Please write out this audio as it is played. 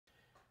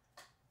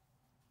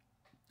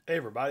Hey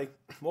everybody,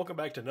 welcome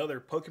back to another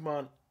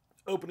Pokemon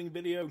opening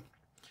video.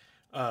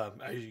 As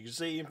you can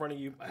see in front of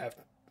you, I have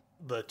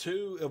the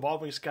two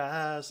Evolving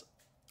Skies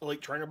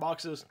Elite Trainer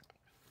boxes.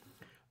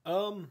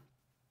 I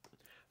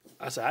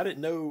didn't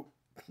know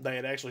they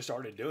had actually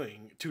started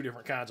doing two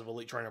different kinds of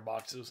Elite Trainer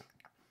boxes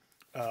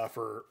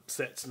for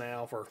sets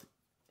now, for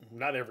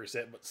not every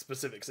set, but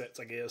specific sets,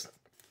 I guess.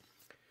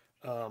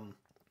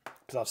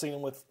 Because I've seen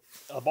them with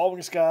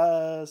Evolving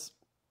Skies.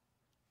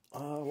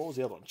 What was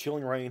the other one?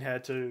 Chilling Reign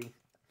had two.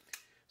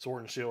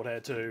 Sword and Shield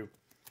had two.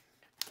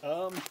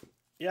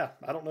 Yeah,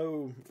 I don't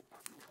know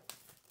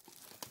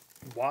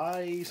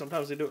why.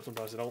 Sometimes they do it,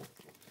 sometimes they don't.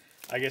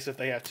 I guess if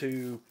they have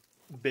two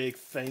big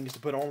things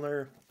to put on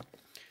there,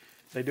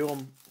 they do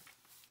them.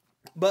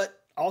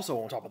 But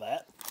also on top of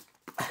that,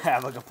 I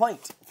have a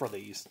complaint for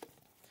these.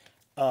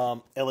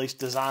 At least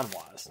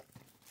design-wise.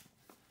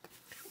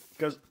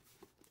 Because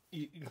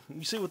you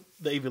see what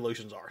the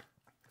evolutions are.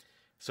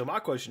 So my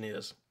question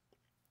is,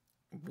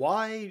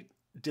 why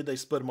did they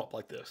split them up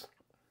like this?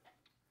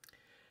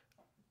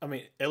 I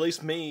mean, at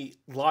least me,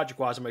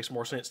 logic-wise, it makes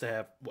more sense to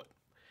have, what?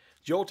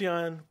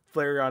 Jolteon,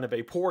 Flareon, and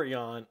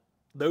Vaporeon,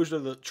 those are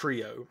the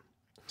trio.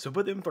 So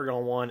put them three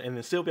on one, and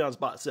then Sylveon's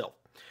by itself.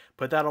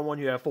 Put that on one,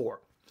 you have four.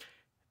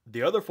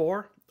 The other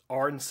four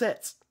are in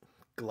sets.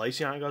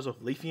 Glaceon goes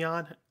with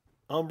Leafeon,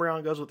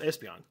 Umbreon goes with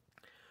Espeon.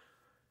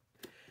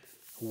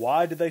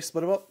 Why did they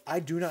split them up? I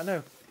do not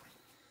know.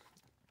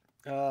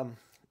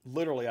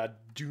 Literally, I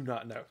do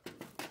not know.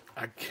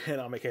 I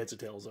cannot make heads or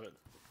tails of it,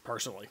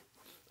 personally.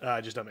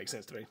 It just doesn't make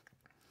sense to me.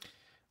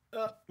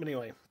 But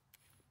anyway,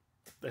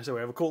 so we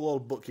have a cool little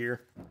book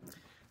here,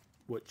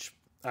 which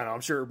I don't know,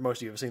 I'm sure most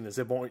of you have seen this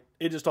at point.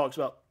 It just talks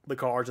about the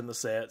cards and the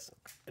sets.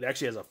 It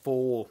actually has a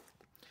full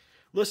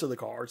list of the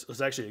cards. It's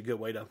actually a good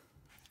way to,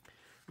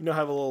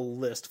 have a little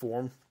list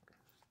for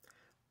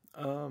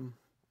them.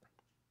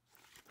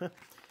 It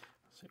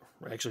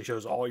actually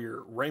shows all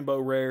your rainbow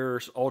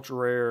rares, ultra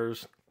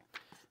rares,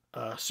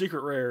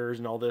 secret rares,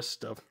 and all this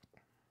stuff.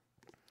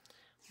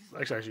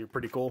 That's actually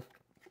pretty cool.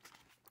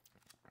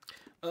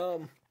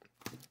 And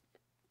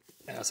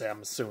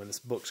I'm assuming this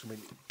book's going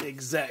to be the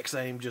exact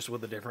same, just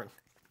with a different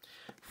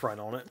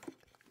front on it.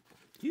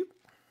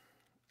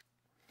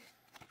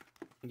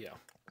 Yeah.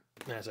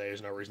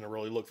 There's no reason to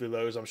really look through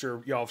those. I'm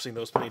sure y'all have seen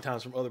those many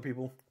times from other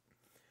people.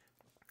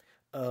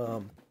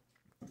 Yep,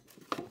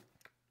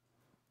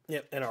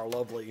 and our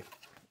lovely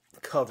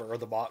cover of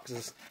the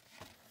boxes.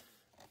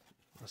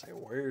 I say,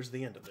 where's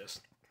the end of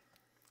this?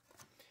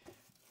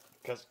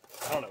 Because,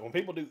 I don't know, when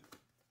people do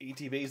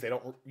ETBs, they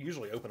don't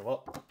usually open them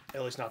up.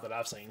 At least not that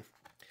I've seen.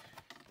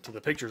 To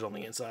the pictures on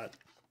the inside.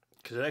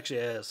 Because it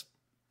actually has,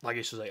 like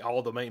I should say,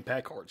 all the main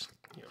pack cards.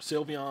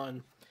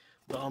 Sylveon,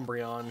 the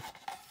Umbreon.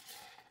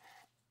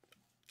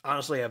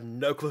 Honestly, I have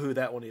no clue who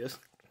that one is.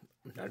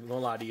 I'm not even going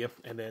to lie to you.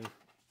 And then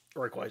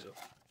Rayquaza.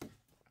 I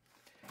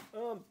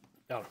don't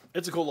know.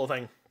 It's a cool little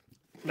thing.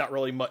 Not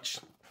really much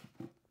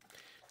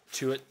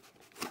to it.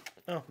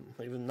 Oh,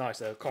 even nice.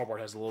 That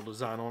cardboard has a little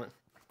design on it.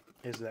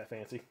 Isn't that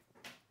fancy?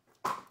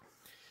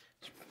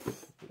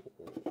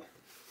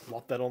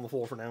 Mop that on the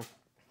floor for now.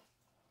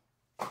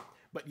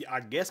 But yeah,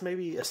 I guess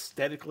maybe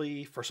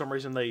aesthetically, for some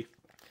reason, they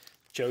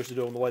chose to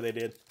do them the way they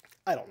did.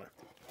 I don't know.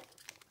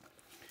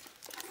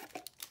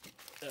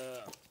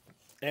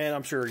 And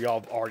I'm sure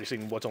y'all have already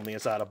seen what's on the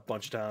inside a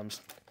bunch of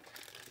times.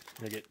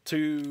 You get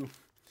two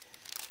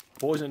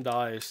poison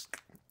dice.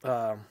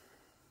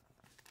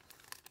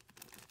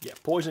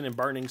 Poison and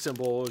burning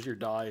symbols, your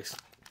dice,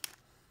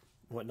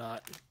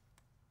 whatnot.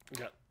 You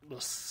got the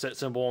set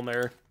symbol on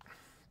there.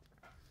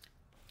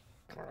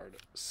 Hard to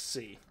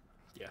see.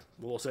 Yeah,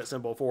 a little set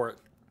symbol for it.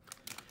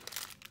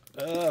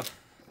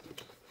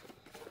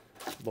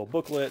 Little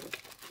booklet.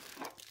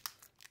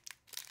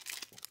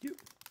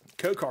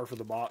 Code card for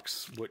the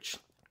box, which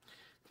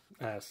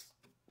I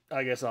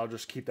guess I'll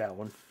just keep that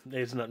one.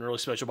 There's nothing really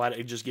special about it.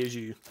 It just gives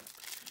you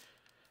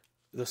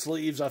the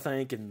sleeves, I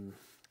think, and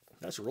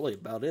that's really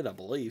about it, I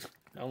believe.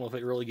 I don't know if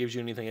it really gives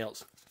you anything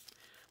else.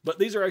 But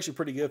these are actually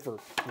pretty good for,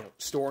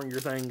 storing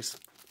your things.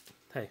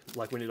 Hey,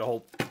 like we need a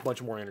whole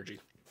bunch more energy.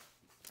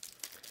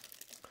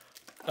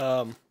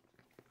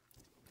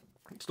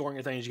 Storing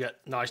your things, you got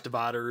nice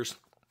dividers.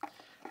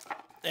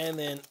 And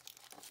then,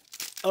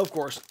 of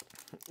course,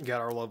 you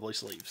got our lovely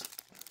sleeves.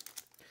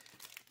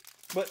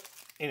 But,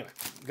 anyway,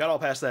 got all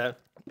past that.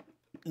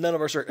 None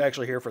of us are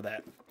actually here for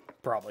that,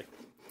 probably.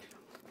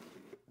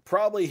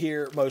 Probably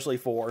here mostly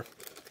for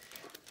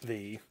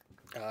the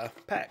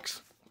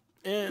packs.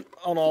 And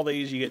on all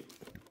these, you get,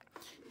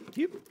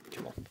 you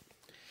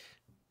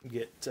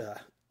get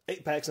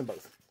 8 packs in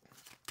both.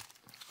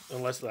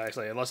 Unless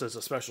it's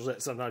a special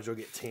set, sometimes you'll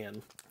get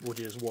 10,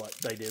 which is what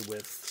they did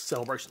with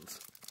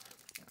Celebrations.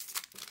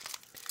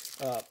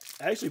 I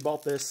actually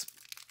bought this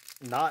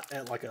not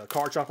at like a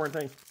card shop or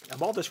anything. I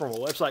bought this from a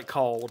website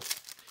called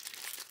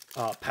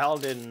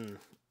Paladin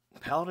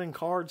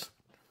Cards.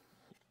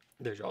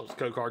 There's y'all's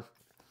code card.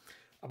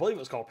 I believe it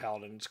was called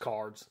Paladin's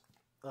Cards.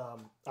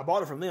 I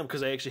bought it from them because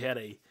they actually had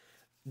a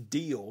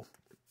deal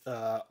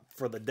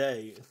for the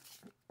day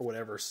or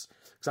whatever.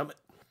 Because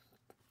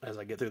as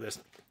I get through this,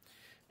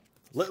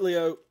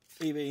 Litleo,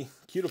 Eevee,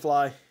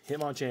 Cutiefly,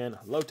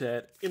 Hitmonchan,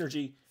 Lotad,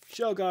 Energy,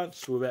 Shelgon,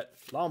 Swoobat,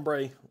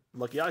 Lombre,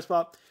 Lucky Ice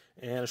Pop,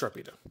 and a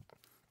Sharpedo.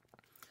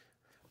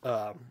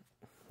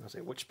 Let's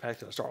see, which pack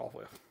did I start off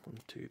with? 1,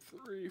 2,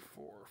 3,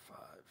 4, 5,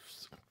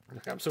 6.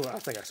 I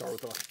think I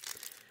started with 1.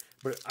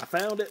 But I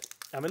found it.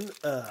 I mean,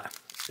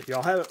 if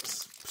y'all haven't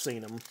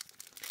seen them,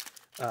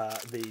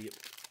 the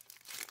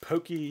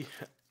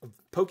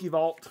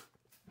Pokevault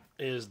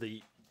is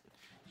the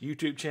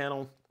YouTube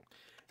channel,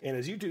 and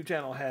his YouTube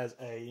channel has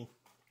a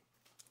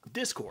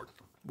Discord,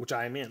 which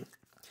I am in,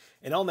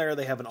 and on there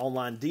they have an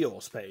online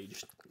deals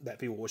page that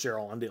people will share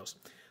online deals.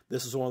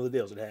 This is one of the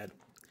deals. It had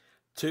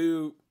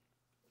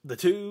the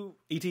two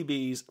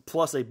ETBs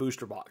plus a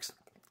booster box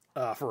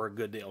for a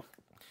good deal.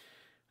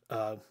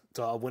 So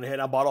I went ahead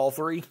and I bought all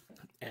 3,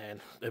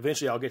 and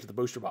eventually I'll get to the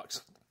booster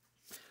box.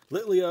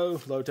 Litleo,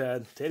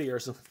 Lotad,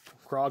 Teddiursa,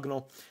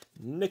 Crogonal,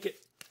 Nickit,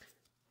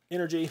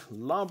 Energy,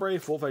 Lombre,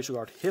 Full Facial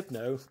Guard,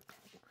 Hypno,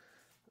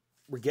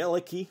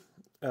 Regaliki,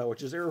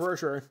 which is a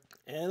reverse rare,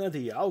 and a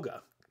Dialga,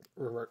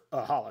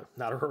 hollow,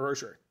 not a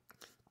reverse rare.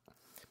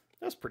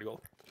 That's pretty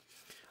cool.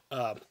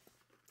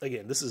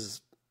 Again, this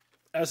is,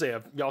 as I say,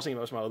 y'all seen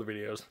most of my other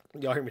videos.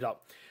 Y'all hear me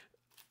talk.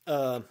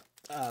 I'm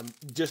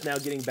just now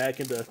getting back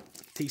into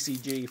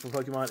TCG for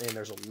Pokemon, and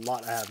there's a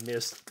lot I have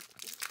missed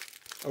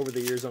over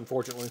the years,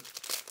 unfortunately.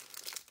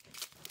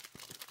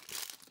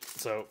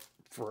 So,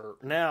 for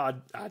now,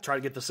 I try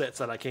to get the sets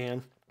that I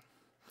can.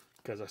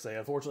 Because I say,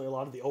 unfortunately, a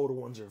lot of the older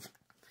ones have,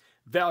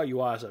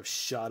 value-wise, have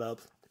shot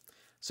up.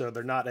 So,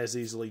 they're not as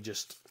easily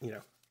just,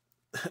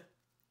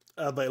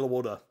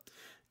 available to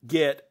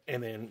get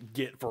and then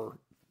get for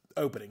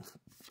opening.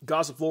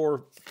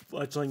 Gossifleur,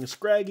 Fletchling,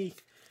 Scraggy,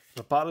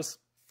 Vapotus,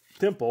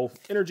 Temple,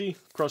 Energy,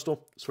 Crustle,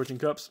 Switching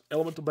Cups,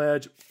 Elemental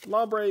Badge,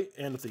 Lombre,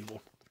 and a Thievul.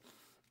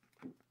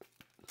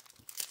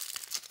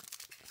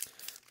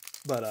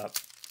 But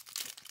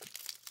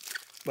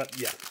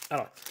yeah, I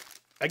don't know.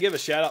 I give a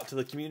shout out to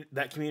the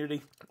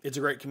community. It's a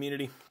great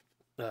community.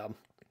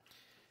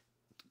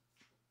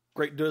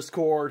 Great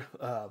Discord.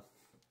 The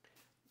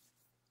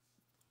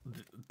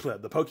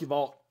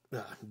Pokevault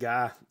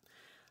guy,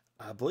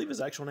 I believe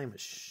his actual name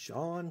is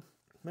Sean,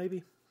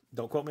 maybe.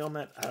 Don't quote me on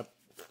that.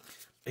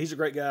 He's a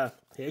great guy.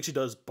 He actually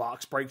does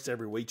box breaks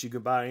every week you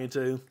can buy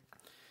into.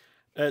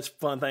 It's a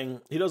fun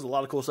thing. He does a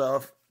lot of cool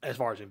stuff as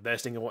far as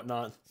investing and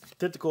whatnot.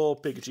 Tentacle,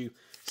 Pikachu,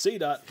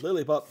 Seedot,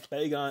 Lillipup,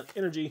 Bagon,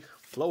 Energy,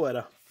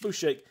 Floetta,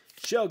 Booshake,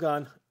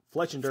 Shelgon,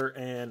 Fletchinder,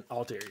 and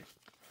Altaria.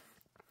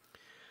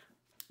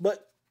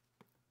 But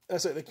I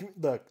say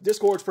the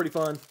Discord's pretty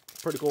fun,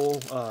 pretty cool.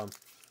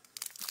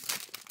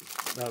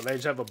 They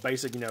just have a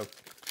basic,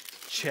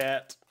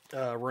 chat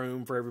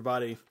room for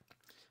everybody.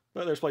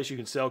 But there's places you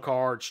can sell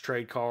cards,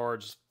 trade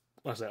cards,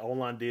 like I say,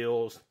 online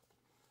deals.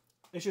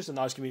 It's just a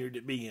nice community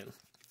to be in.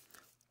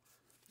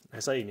 I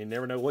say, you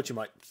never know what you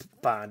might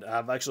find.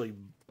 I've actually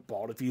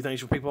bought a few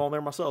things from people on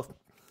there myself.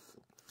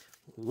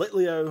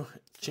 Litleo,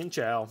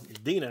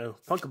 Chinchou, Dino,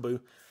 Punkaboo,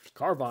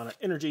 Carvana,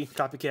 Energy,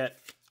 Copycat,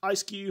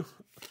 Ice Cube,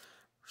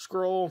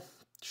 Scroll,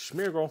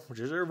 Smeargle, which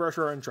is a reverse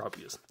rare, and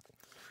Tropius.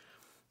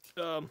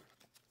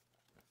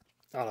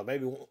 I don't know,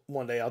 maybe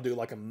one day I'll do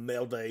like a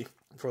mail day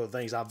for the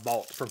things I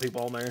bought from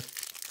people on there.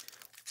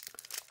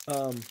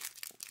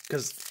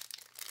 Because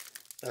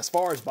as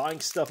far as buying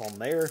stuff on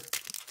there,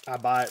 I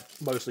buy it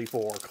mostly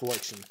for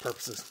collection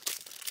purposes.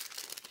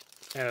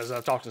 And as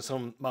I've talked in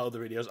some of my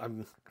other videos,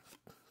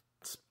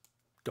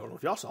 don't know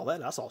if y'all saw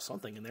that. I saw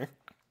something in there.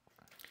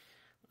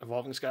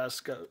 Evolving Skies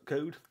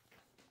code.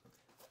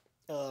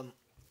 I'm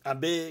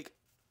big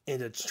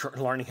into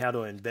learning how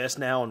to invest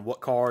now and what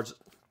cards,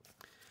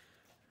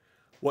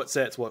 what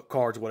sets, what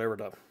cards, whatever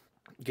to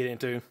get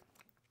into.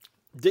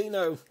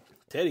 Dino,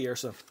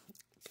 Teddiursa,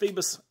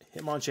 Phoebus,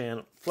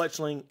 Hitmonchan,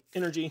 Fletchling,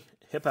 Energy,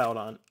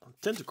 Hippowdon,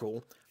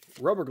 Tentacool,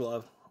 Rubber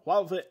Glove,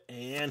 Wildfit,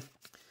 and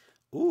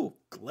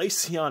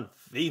Glaceon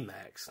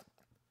VMAX.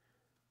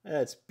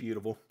 That's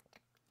beautiful.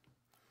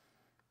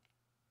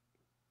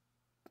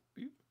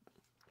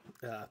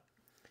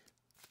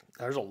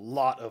 There's a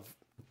lot of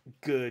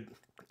good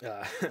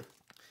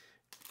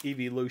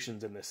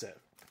evolutions in this set.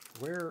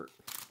 Where?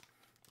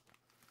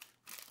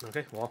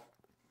 Okay, well,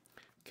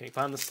 can't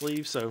find the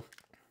sleeve, so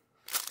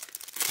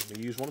I'm going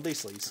to use one of these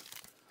sleeves.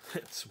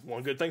 It's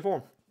one good thing for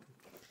them.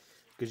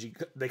 Because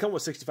they come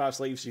with 65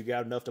 sleeves, so you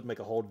got enough to make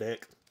a whole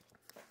deck.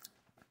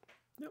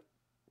 Yep.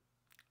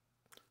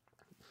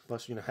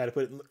 Plus, how to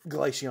put it in the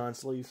Glaceon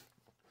sleeve.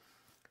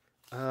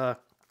 But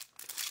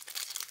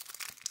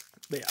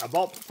yeah, I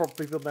bought for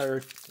people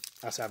there.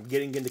 I said I'm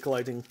getting into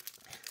collecting.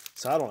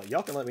 So I don't know.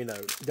 Y'all can let me know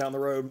down the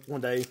road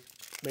one day.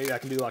 Maybe I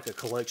can do like a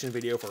collection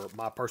video for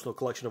my personal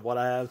collection of what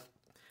I have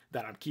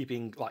that I'm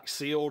keeping like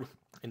sealed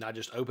and not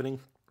just opening.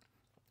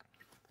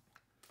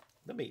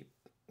 Let me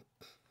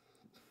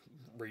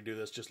redo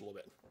this just a little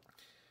bit.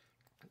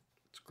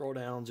 Scroll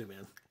down, zoom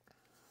in.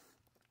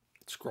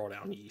 Scroll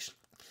down, yeesh.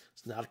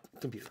 It's not a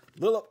computer.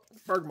 Lilip,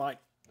 Bergmite,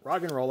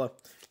 Roggenrola,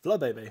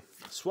 Flabebe,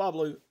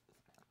 Swablu,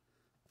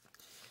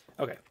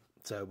 Okay,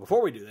 so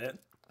before we do that,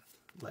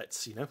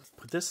 let's,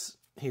 put this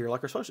here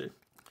like we're supposed to.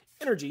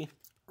 Energy,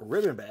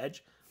 Ribbon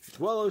Badge,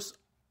 Dwellos,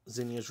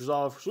 Zinnia's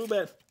Resolve,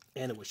 Swoobat,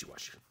 and a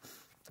Wishy-Washy.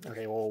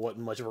 Okay, well, it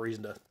wasn't much of a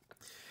reason to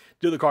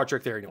do the card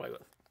trick there anyway.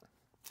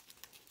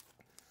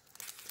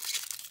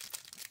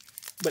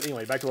 But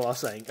anyway, back to what I was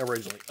saying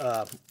originally.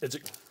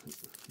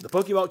 The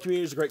Pokeball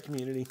community is a great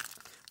community,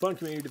 fun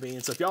community to be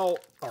in. So if y'all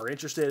are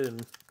interested in,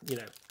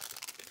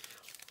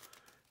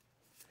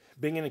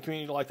 being in a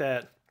community like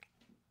that,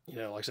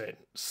 like I said,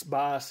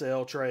 buy,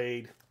 sell,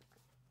 trade,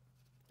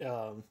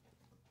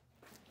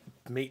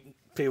 meet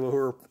people who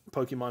are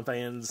Pokemon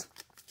fans,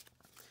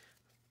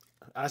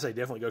 I say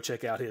definitely go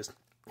check out his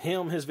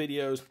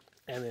videos,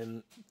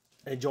 and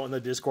then join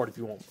the Discord if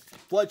you want.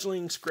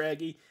 Fletchling,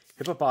 Scraggy,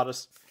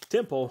 Hippopotamus,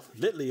 Temple,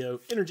 Litleo,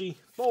 Energy,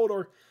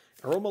 Boldor,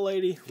 Aroma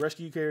Lady,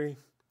 Rescue Carry,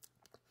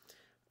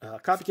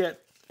 Copycat,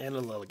 and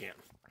a Lilligant.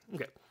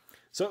 Okay,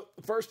 so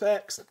the first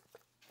packs,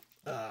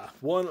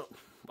 one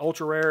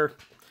ultra rare,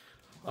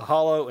 a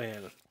holo,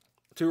 and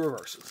 2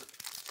 reverses.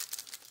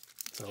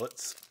 So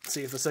let's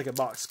see if the second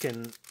box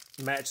can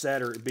match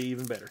that or be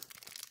even better.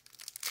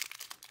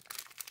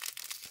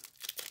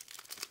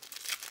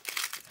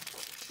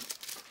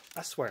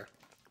 I swear,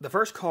 the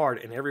first card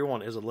in every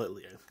one is a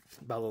Litleo,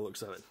 by the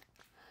looks of it.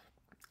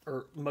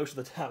 Or most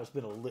of the time it's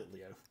been a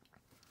Litleo.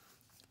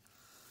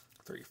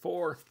 3,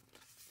 4.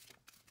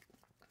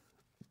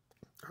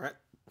 Alright.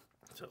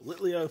 So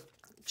Litleo,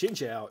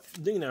 Chinchou,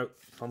 Dino,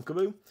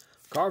 Pumpkaboo,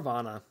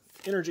 Carvanha,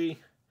 Energy,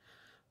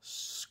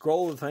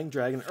 Scroll of the Fanged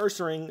Dragon,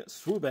 Ursaring,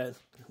 Swoobat,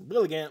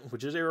 Lilligant,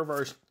 which is a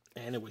reverse,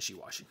 and a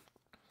Wishy-Washy.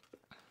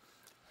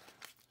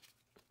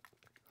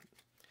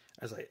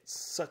 I was like, it's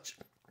such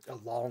a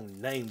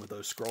long name with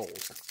those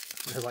scrolls.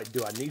 I was like,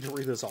 do I need to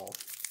read this all?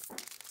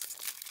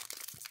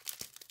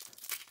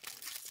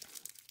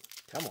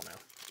 Come on now.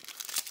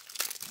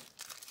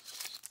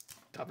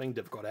 Stop being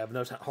difficult. I have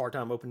no hard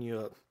time opening you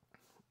up.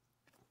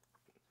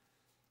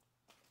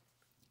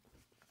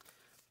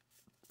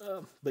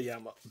 But yeah,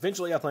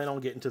 eventually I plan on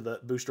getting to the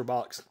booster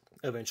box.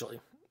 Eventually.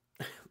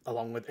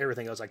 Along with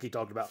everything else I keep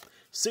talking about.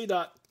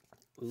 C-Dot,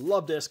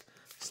 Love Disc,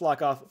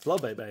 Slackoff,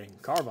 Flubebe,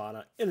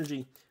 Carvanha,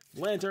 Energy,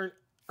 Lantern,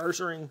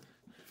 Ursaring,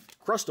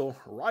 Crustle,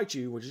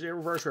 Raichu, which is a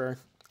reverse rare,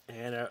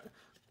 and a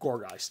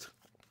Gorgeist.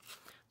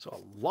 So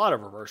a lot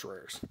of reverse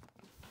rares.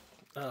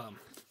 But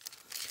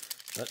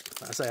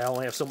I say I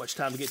only have so much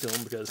time to get to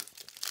them because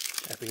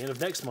at the end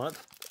of next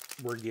month,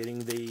 we're getting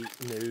the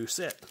new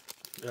set.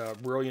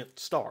 Brilliant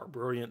Star.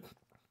 I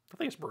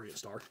think it's Brilliant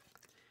Star.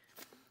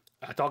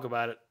 I've talked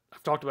about it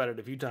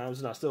a few times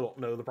and I still don't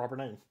know the proper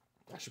name.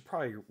 I should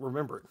probably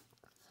remember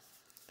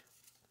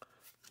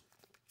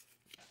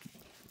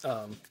it.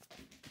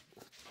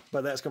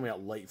 But that's coming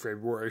out late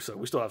February, so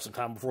we still have some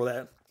time before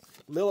that.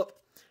 Lilip,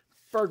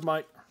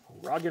 Bergmite,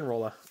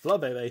 Roggenrola,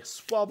 Flubebe,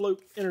 Swablu,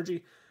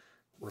 Energy,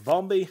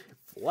 Ribombi,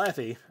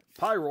 Flaffy,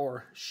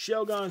 Pyroar,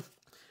 Shelgon,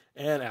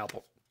 and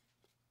Apple.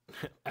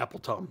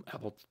 Appleton.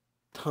 Apple.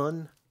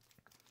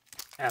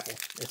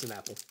 It's an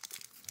apple.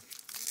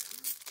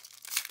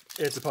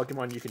 It's a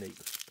Pokemon you can eat.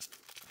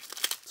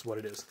 That's what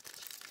it is.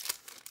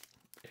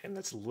 And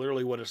that's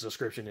literally what its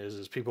description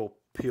is people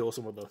peel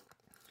some of the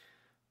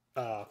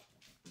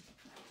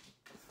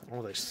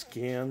their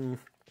skin,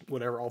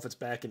 whatever, off its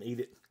back and eat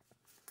it.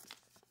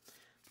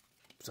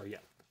 So yeah.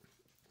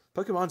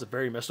 Pokemon's a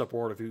very messed up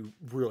world if you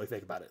really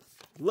think about it.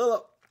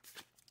 Lilip,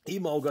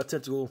 Emolga,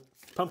 Tentacle,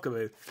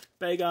 Pumpkaboo,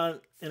 Bagon,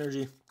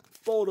 Energy,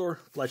 Boldor,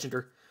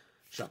 Fletchinder,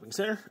 Shopping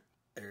Center,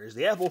 there's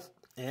the apple,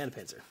 and a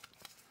Pinsir.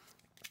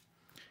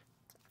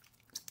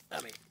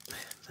 I mean,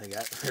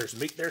 there's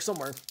meat there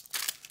somewhere.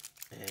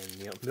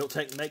 And, Milk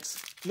Tank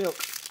makes milk.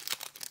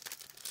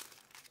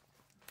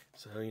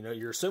 So,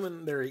 you're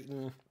assuming they're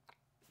eating,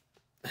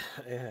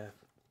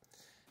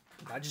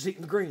 not just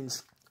eating the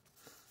greens.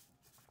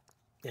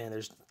 And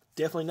there's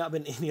definitely not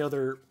been any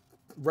other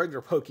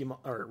regular Pokemon,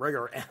 or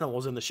regular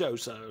animals in the show,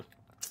 so,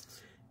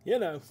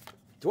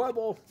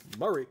 Dwebble,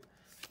 Mareep,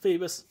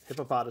 Phoebus,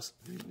 Hippopotamus,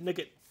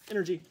 Nickit,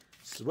 Energy,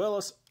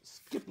 Swellos,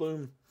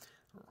 Skiploom,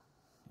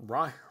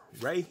 Ryan,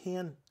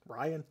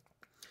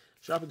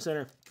 Shopping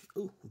Center,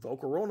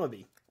 Volcarona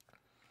V.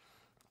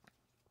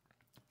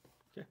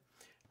 Okay.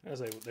 As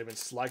they've been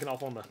slacking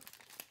off on the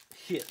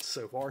hits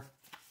so far.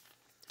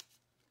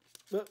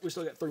 But we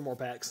still got 3 more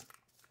packs.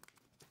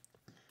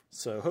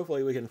 So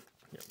hopefully we can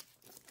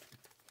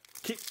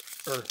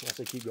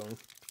keep going.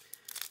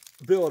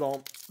 Build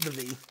on the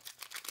V.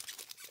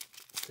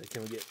 So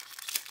can we get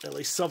at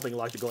least something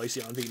like the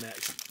Glaceon V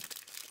Max?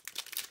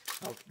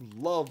 I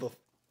love the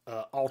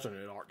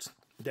alternate arts,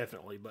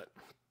 definitely, but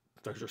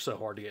those are so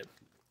hard to get.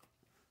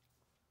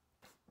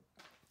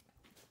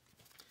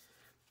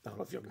 I don't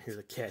know if y'all can hear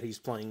the cat. He's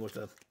playing with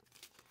a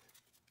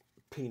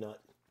peanut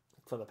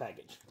from the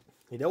package.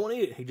 He don't want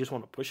to eat it. He just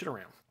want to push it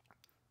around.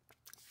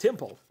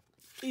 Temple,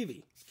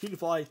 Eevee,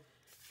 Cutiefly,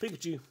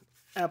 Pikachu,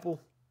 Apple,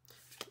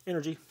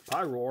 Energy,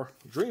 Pyroar,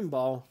 Dream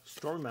Ball,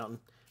 Stormy Mountain,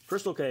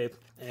 Crystal Cave,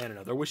 and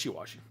another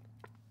Wishy-Washy.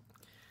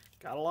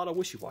 Got a lot of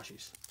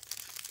Wishy-Washies.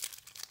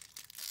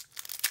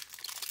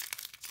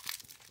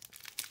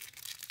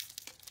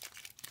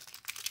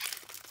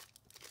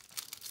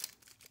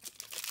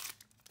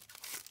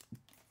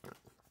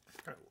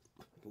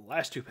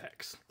 last 2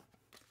 packs.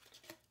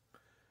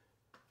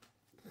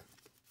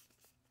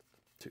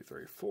 2,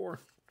 3, 4.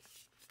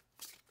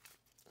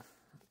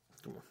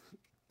 Come on. All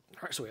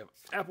right, so we have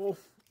Apple,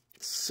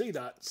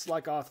 C-Dot,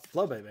 Slykoth,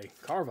 Flubebe,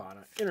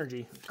 Carvana,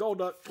 Energy,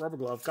 Golduck, Rubber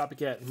Glove,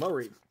 Copycat,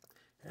 Moreep,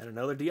 and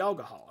another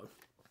Dialga Hollow.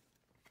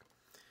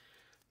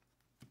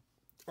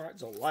 All right,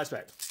 so last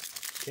pack.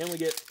 Can we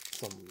get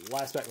some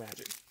last pack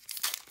magic?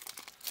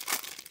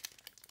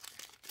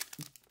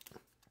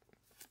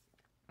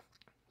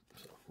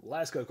 So,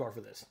 last code card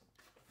for this.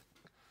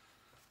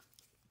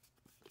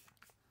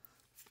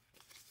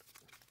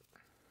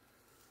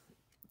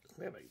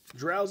 We have a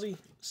Drowsy,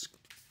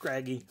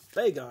 Scraggy,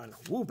 Bagon,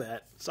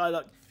 Woobat,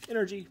 Psyduck,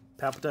 Energy,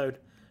 Palpitoad,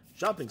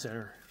 Shopping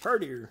Center,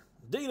 Herdier,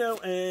 Dino,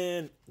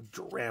 and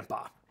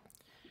Drampa.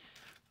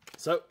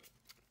 So,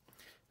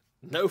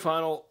 no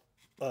final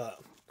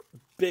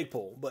big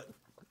pull, but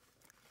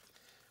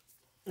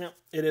you know,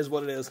 it is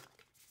what it is.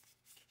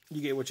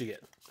 You get what you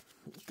get.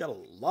 Got a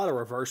lot of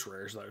reverse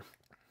rares, though.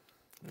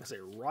 I say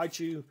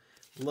Raichu,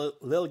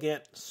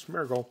 Lilligant,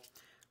 Smeargle,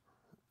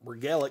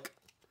 Regalic.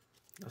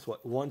 That's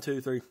what, 1,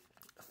 2, 3,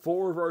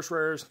 4 reverse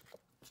rares,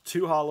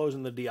 2 hollows,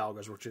 and the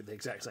Dialgas, which are the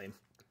exact same.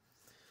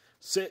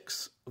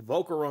 6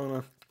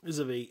 Volcarona,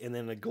 Vis-a-Vis, and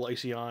then a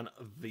Glaceon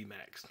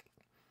VMAX.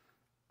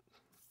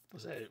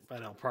 I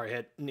know, probably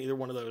had neither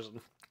one of those,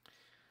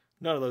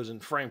 none of those in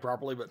frame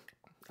properly, but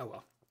oh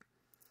well.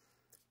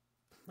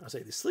 I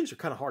say these sleeves are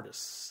kind of hard to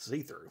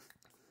see through.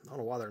 I don't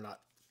know why they're not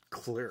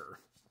clear.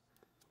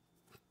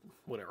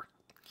 Whatever.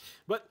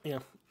 But, you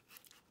know,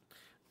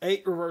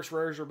 8 reverse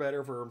rares are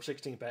better for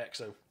 16 packs,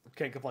 so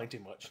can't complain too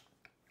much.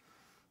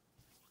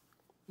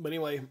 But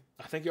anyway,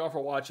 I thank you all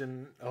for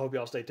watching. I hope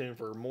y'all stay tuned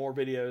for more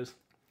videos,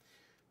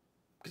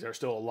 because there's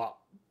still a lot,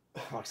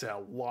 like I said, a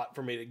lot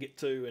for me to get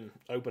to and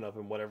open up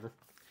and whatever.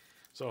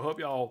 So I hope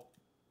y'all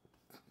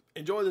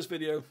enjoy this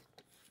video.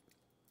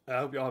 I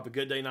hope y'all have a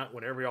good day, night,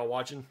 whatever y'all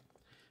watching.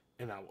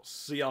 And I will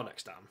see y'all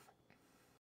next time.